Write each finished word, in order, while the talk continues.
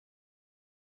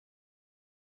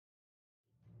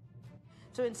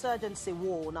To insurgency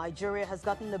war, Nigeria has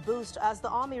gotten a boost as the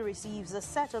army receives a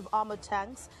set of armored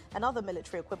tanks and other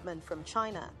military equipment from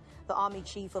China. The Army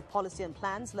Chief of Policy and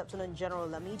Plans, Lieutenant General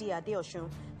Lamidi Adeosun,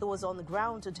 who was on the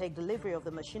ground to take delivery of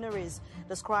the machineries,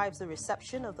 describes the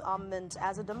reception of the armament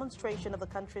as a demonstration of the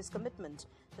country's commitment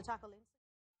to tackle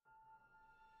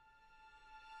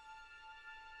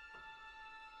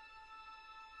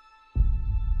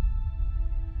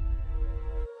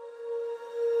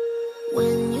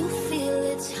when you feel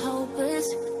it's hopeless,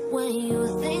 when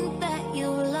you think that you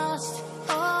lost,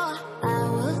 oh, I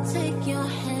will take your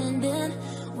hand and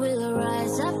we'll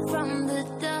rise up from the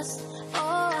dust.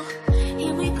 Oh,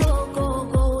 here we go, go,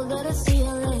 go, let us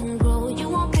heal and grow. You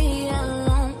won't be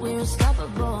alone, we're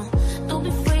unstoppable. Don't be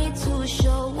afraid to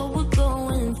show what we're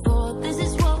going for. This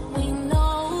is what we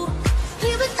know.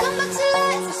 Here we come back to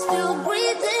life, we're still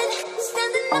breathing.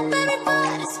 Standing up,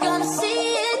 everybody's gonna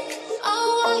see it.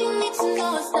 Oh, all you need to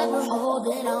know is that we're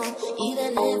holding on.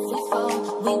 Even if we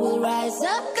fall, we will rise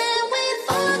up and we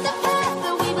follow the path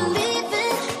that we believe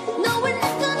in. No, we're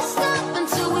not gonna stop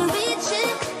until we reach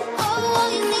it. Oh, all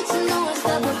you need to know is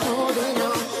that we're holding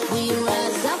on. We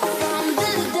rise up from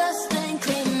the dust and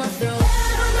clean my throat.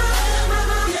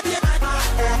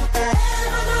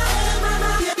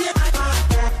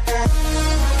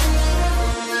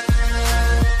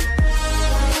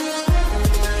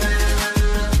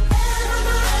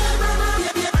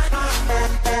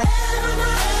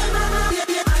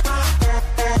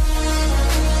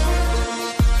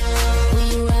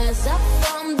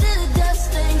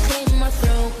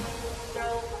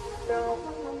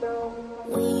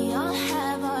 We all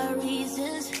have our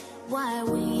reasons why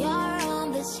we are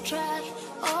on this track.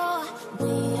 Oh,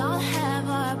 we all have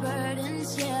our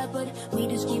burdens, yeah, but we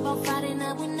just keep on fighting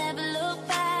and we never look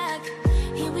back.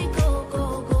 Here we go,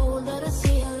 go, go, let us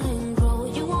heal and grow.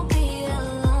 You won't be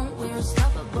alone, we're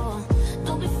unstoppable.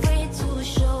 Don't be afraid to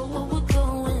show what we're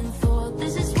going for.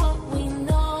 This is what we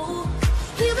know.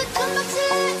 Here we come back to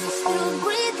life, we're still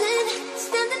breathing.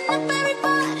 Standing up,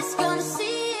 everybody's gonna see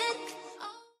it.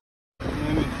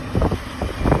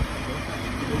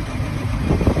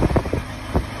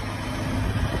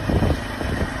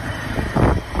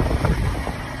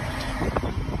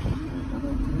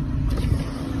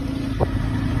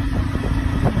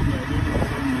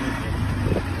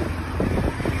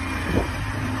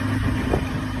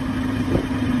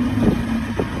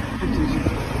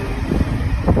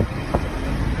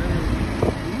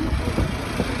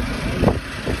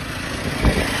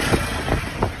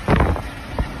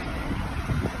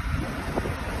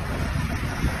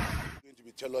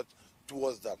 Tailored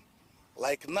towards that.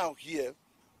 Like now here,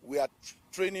 we are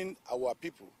training our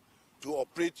people to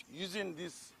operate using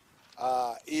these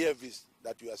AFVs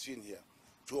that you are seeing here,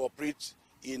 to operate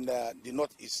in the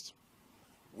northeast,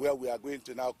 where we are going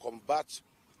to now combat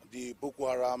the Boko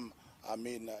Haram.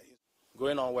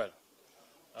 Going on well.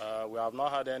 We have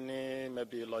not had any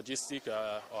maybe logistic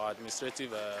or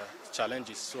administrative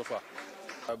challenges so far.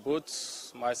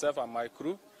 Both myself and my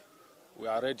crew, we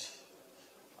are ready.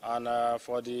 And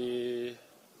for the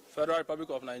Federal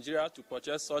Republic of Nigeria to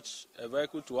purchase such a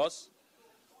vehicle to us,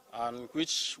 and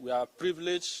which we are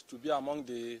privileged to be among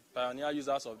the pioneer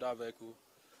users of that vehicle,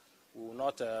 we will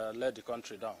not let the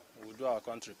country down. We will do our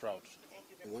country proud.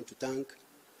 I want to thank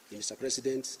the Mr.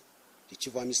 President, the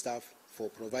Chief Army Staff, for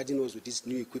providing us with this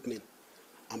new equipment.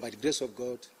 And by the grace of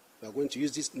God, we are going to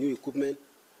use this new equipment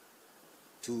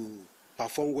to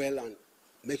perform well and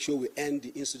make sure we end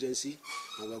the insurgency,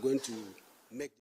 and we are going to make